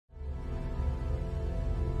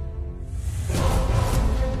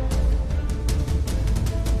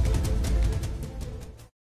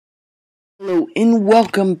and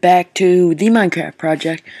welcome back to the Minecraft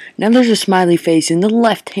project. Now there's a smiley face in the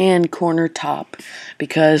left hand corner top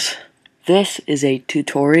because this is a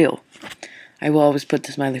tutorial. I will always put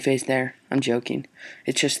the smiley face there. I'm joking.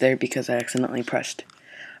 It's just there because I accidentally pressed.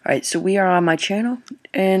 Alright, so we are on my channel,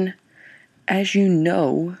 and as you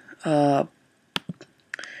know,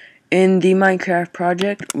 in the Minecraft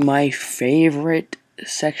project, my favorite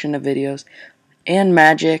section of videos, and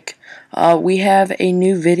magic, we have a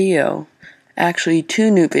new video. Actually,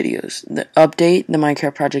 two new videos. The update, the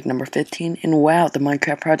Minecraft project number 15, and wow, the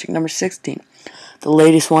Minecraft project number 16. The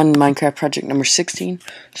latest one, Minecraft project number 16.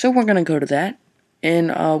 So we're going to go to that.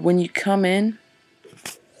 And when you come in,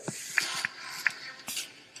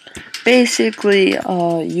 basically,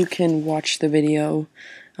 you can watch the video,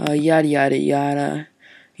 yada yada yada.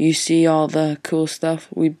 You see all the cool stuff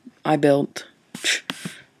I built.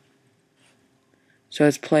 So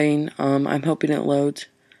it's playing. I'm hoping it loads.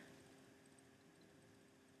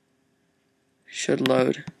 Should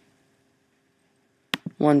load.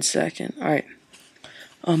 1 second. Alright.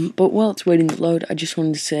 But while it's waiting to load, I just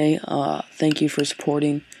wanted to say thank you for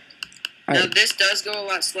supporting. Now this does go a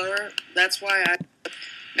lot slower. That's why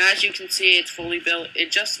now as you can see, it's fully built. It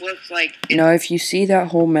just looks like now if you see that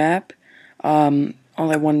whole map, all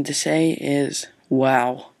I wanted to say is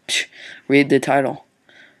wow. Read the title.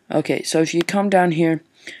 Okay, so if you come down here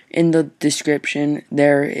in the description,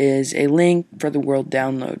 there is a link for the world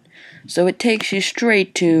download. So it takes you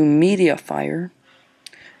straight to Mediafire.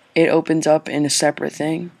 It opens up in a separate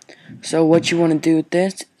thing. So what you want to do with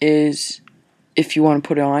this is, if you want to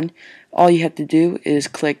put it on, all you have to do is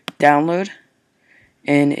click download,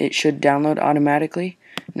 and it should download automatically.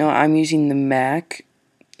 Now I'm using the Mac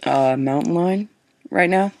Mountain Lion right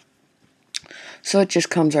now. So it just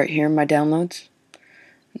comes right here in my downloads.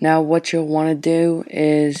 Now what you'll want to do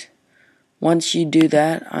is, once you do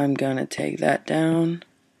that, I'm gonna take that down.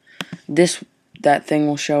 That thing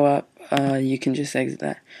will show up. You can just exit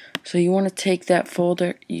that. So you want to take that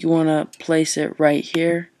folder. You want to place it right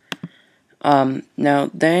here. Now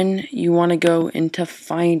then you want to go into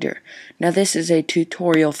Finder. Now this is a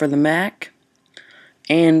tutorial for the Mac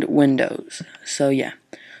and Windows. So yeah.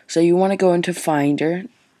 So you want to go into Finder.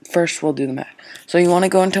 First we'll do the Mac. So you want to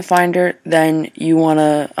go into Finder, then you want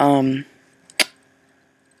to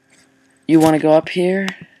go up here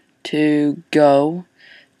to Go,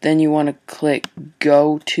 then you want to click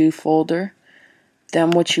Go to Folder.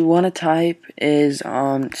 Then what you want to type is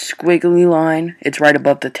squiggly line. It's right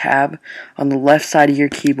above the tab on the left side of your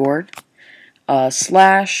keyboard.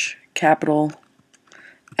 Slash capital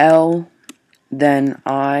L, then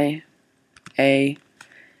I A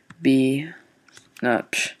B. No,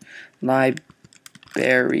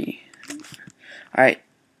 library. Alright.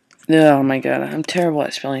 Oh my god, I'm terrible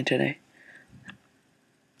at spelling today.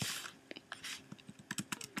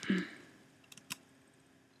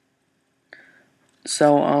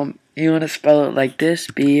 So, you want to spell it like this,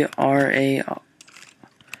 B-R-A-R-Y,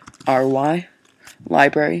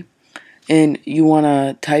 library. And you want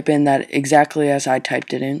to type in that exactly as I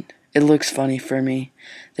typed it in. It looks funny for me.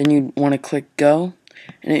 Then you want to click go,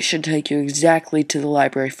 and it should take you exactly to the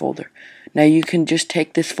library folder. Now you can just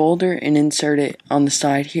take this folder and insert it on the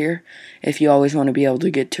side here if you always want to be able to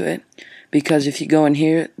get to it. Because if you go in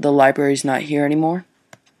here, the library's not here anymore.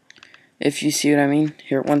 If you see what I mean.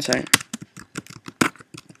 Here, 1 second.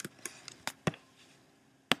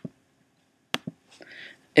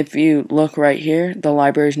 If you look right here, the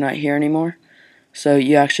library's not here anymore. So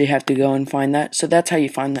you actually have to go and find that. So that's how you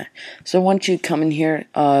find that. So once you come in here,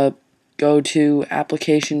 go to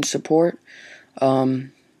application support.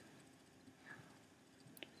 And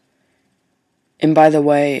by the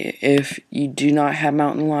way, if you do not have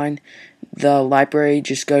Mountain Lion, the library,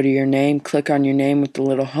 just go to your name, click on your name with the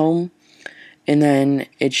little home, and then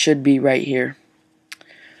it should be right here.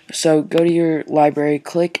 So go to your library,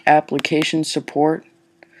 click application support,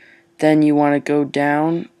 then you want to go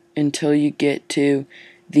down until you get to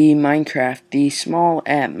the Minecraft, the small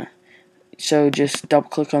M. So just double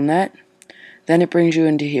click on that, then it brings you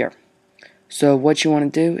into here. So what you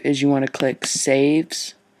want to do is you want to click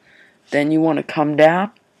saves. Then you want to come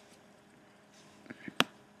down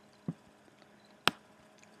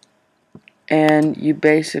and you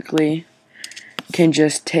basically can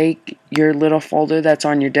just take your little folder that's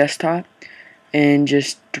on your desktop and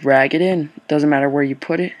just drag it in. Doesn't matter where you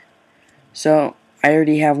put it. So I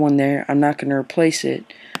already have one there. I'm not going to replace it,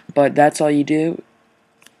 but that's all you do.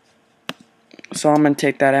 So I'm going to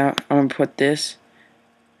take that out. I'm going to put this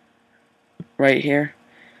right here.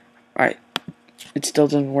 Alright. It still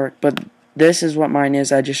doesn't work, but this is what mine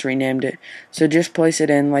is. I just renamed it. So just place it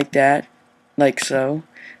in like that, like so.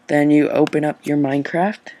 Then you open up your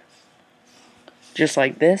Minecraft, just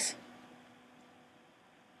like this.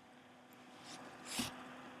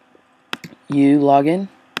 You log in,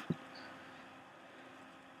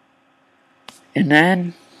 and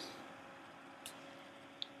then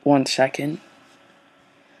 1 second.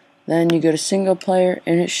 Then you go to single player,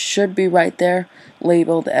 and it should be right there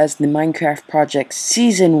labeled as the Minecraft Project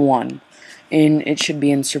Season 1, and it should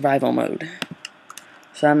be in survival mode.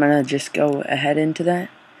 So I'm gonna just go ahead into that,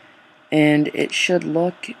 and it should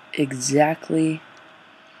look exactly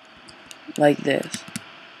like this.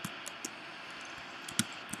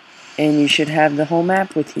 And you should have the whole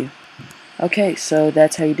map with you. Okay, so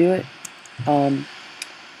that's how you do it.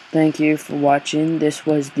 Thank you for watching. This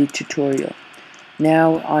was the tutorial.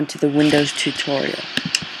 Now onto the Windows tutorial.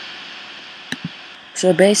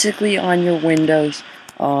 So basically on your Windows,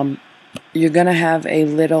 you're gonna have a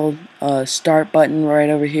little start button right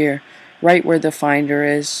over here, right where the Finder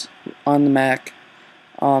is on the Mac.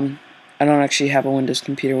 I don't actually have a Windows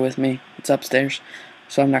computer with me. It's upstairs,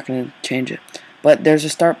 so I'm not gonna change it. But there's a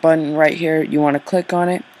start button right here. You want to click on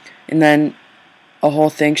it, and then a whole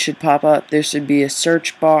thing should pop up. There should be a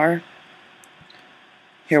search bar.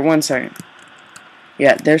 Here, 1 second.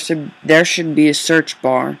 Yeah, there should be a search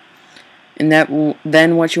bar, and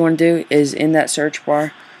then what you want to do is in that search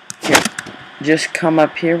bar, here, just come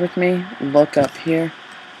up here with me, look up here,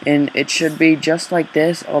 and it should be just like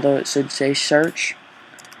this, although it should say search.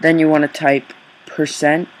 Then you want to type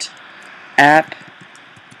 %app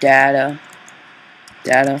data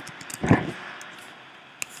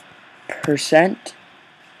 %,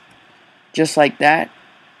 just like that,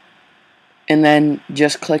 and then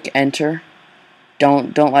just click enter.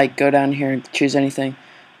 Don't like go down here and choose anything.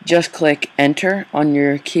 Just click enter on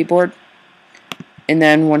your keyboard, and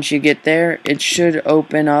then once you get there, it should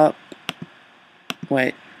open up.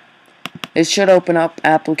 It should open up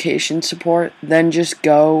application support. Then just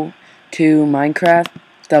go to Minecraft,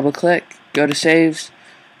 double click, go to saves,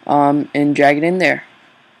 and drag it in there.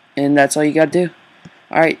 And that's all you gotta do.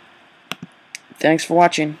 Alright. Thanks for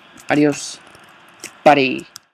watching. Adios, buddy.